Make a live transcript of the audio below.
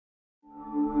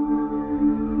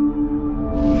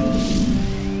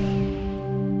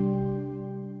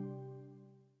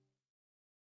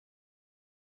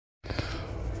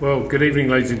Well, good evening,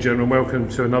 ladies and gentlemen. Welcome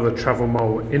to another Travel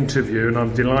Mole interview, and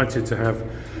I'm delighted to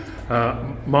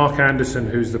have Marc Anderson,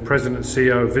 who's the President and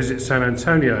CEO of Visit San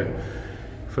Antonio.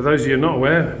 For those of you not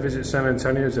aware, Visit San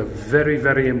Antonio is a very,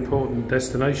 very important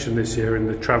destination this year in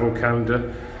the travel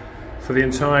calendar for the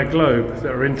entire globe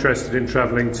that are interested in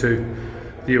travelling to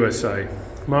the USA.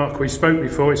 Marc, we spoke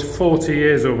before. It's 40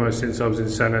 years almost since I was in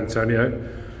San Antonio.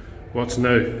 What's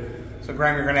new? So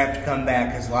Graham, you're going to have to come back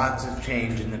because lots have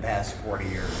changed in the past 40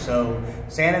 years. So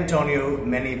San Antonio,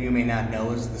 many of you may not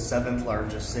know, is the 7th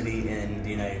largest city in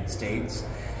the United States.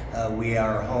 We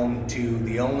are home to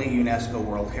the only UNESCO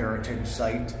World Heritage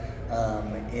Site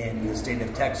in the state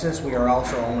of Texas. We are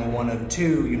also only one of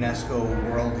 2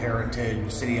 UNESCO World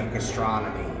Heritage City of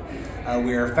Gastronomy.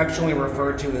 We are affectionately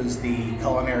referred to as the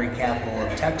culinary capital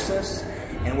of Texas.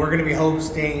 And we're going to be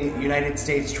hosting United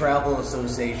States Travel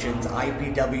Association's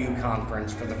IPW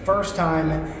conference for the first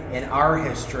time in our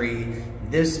history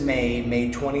this May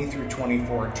 20 through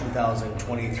 24,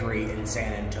 2023 in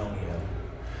San Antonio.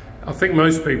 I think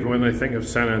most people, when they think of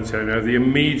San Antonio, the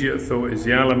immediate thought is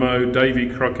the Alamo, Davy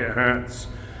Crockett hats,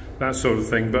 that sort of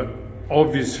thing. But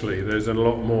obviously, there's a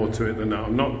lot more to it than that.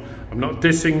 I'm not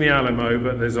dissing the Alamo,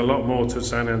 but there's a lot more to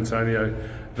San Antonio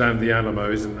than the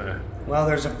Alamo, isn't there? Well,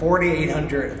 there's a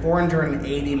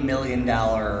 $480 million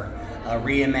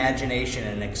reimagination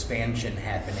and expansion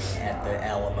happening at the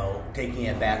Alamo, taking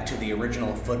it back to the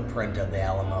original footprint of the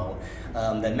Alamo,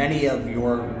 that many of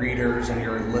your readers and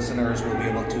your listeners will be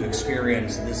able to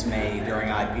experience this May during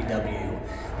IPW.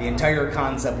 The entire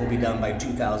concept will be done by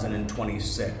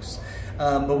 2026.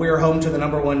 But we are home to the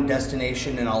 #1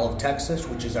 destination in all of Texas,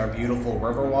 which is our beautiful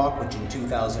Riverwalk, which in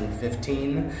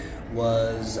 2015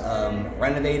 was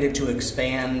renovated to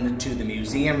expand to the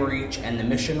museum reach and the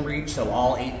mission reach, so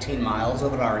all 18 miles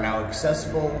of it are now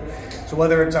accessible. So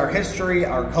whether it's our history,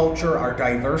 our culture, our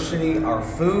diversity, our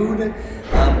food,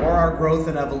 or our growth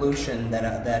and evolution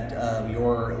that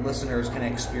your listeners can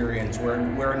experience,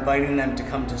 we're inviting them to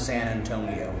come to San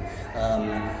Antonio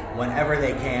whenever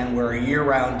they can. We're a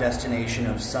year-round destination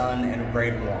of sun and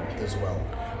great warmth as well.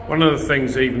 One of the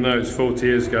things, even though it's 40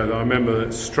 years ago, that I remember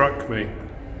that struck me,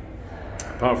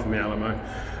 apart from the Alamo,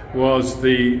 was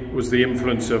the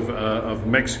influence of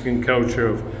Mexican culture,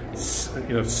 of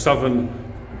southern,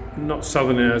 not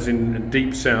southern as in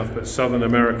deep south, but Southern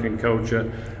American culture,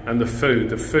 and the food.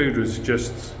 The food was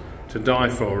just to die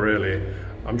for, really.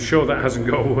 I'm sure that hasn't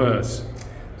got worse.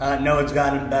 No, it's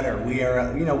gotten better. We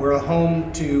are, we're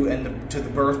home to the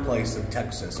birthplace of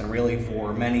Texas, and really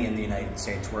for many in the United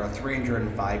States. We're a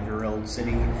 305-year-old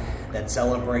city that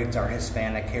celebrates our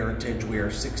Hispanic heritage. We are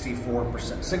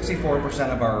 64%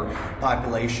 of our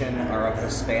population are of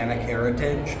Hispanic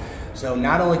heritage. So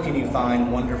not only can you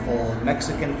find wonderful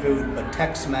Mexican food, but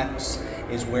Tex-Mex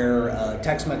is where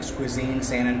Tex-Mex cuisine,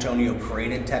 San Antonio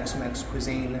created Tex-Mex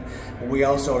cuisine. We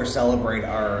also celebrate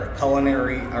our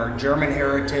culinary, our German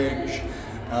heritage,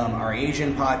 our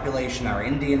Asian population, our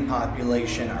Indian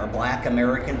population, our Black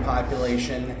American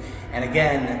population. And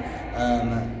again,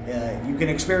 you can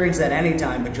experience that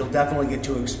anytime, but you'll definitely get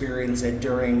to experience it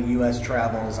during U.S.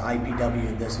 Travel's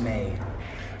IPW this May.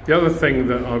 The other thing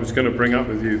that I was going to bring up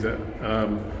with you that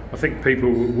I think people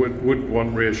would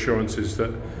want reassurance is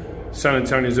that San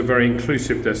Antonio is a very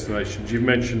inclusive destination. You've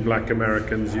mentioned Black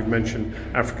Americans, you've mentioned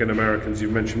African Americans,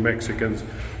 you've mentioned Mexicans.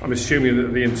 I'm assuming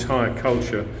that the entire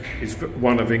culture is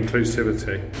one of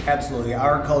inclusivity. Absolutely.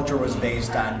 Our culture was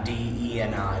based on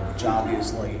DE&I, which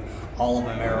obviously all of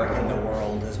America and the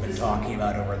world has been talking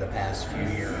about over the past few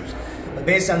years. But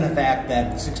based on the fact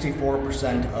that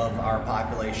 64% of our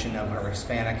population of our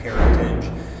Hispanic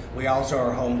heritage, we also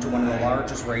are home to one of the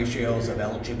largest ratios of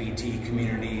LGBT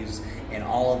communities in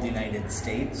all of the United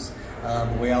States.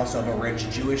 We also have a rich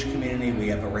Jewish community, we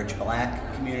have a rich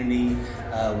Black community,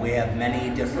 we have many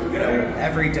different,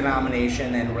 every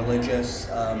denomination and religious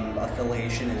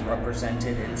affiliation is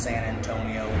represented in San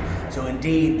Antonio. So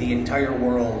indeed, the entire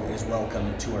world is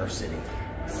welcome to our city.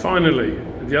 Finally,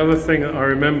 the other thing that I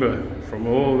remember from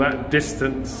all that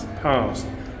distance past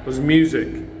was music.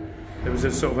 There was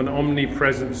a sort of an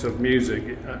omnipresence of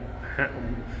music.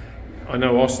 I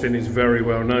know Austin is very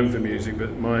well known for music,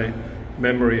 but my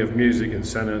memory of music in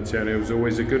San Antonio was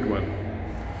always a good one.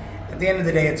 At the end of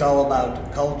the day, it's all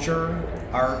about culture,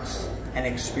 arts, and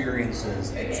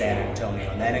experiences at San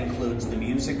Antonio, and that includes the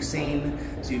music scene.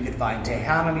 So you could find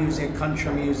Tejano music,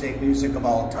 country music, music of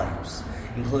all types,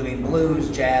 including blues,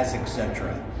 jazz,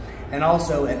 etc. And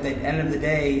also, at the end of the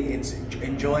day, it's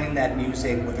enjoying that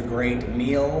music with a great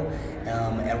meal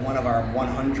at one of our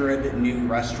 100 new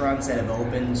restaurants that have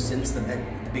opened since the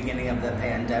beginning of the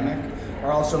pandemic,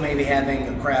 or also maybe having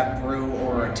a craft brew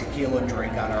or a tequila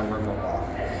drink on our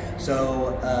Riverwalk.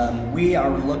 So we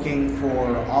are looking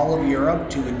for all of Europe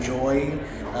to enjoy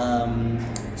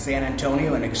San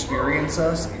Antonio and experience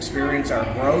us, experience our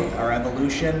growth, our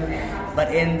evolution,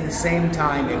 but in the same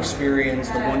time experience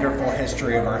the wonderful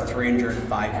history of our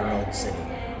 305-year-old city.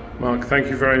 Mark, thank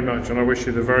you very much, and I wish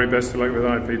you the very best of luck with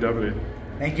IPW.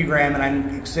 Thank you, Graham, and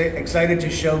I'm excited to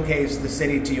showcase the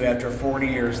city to you after 40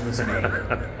 years this May.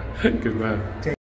 Good man.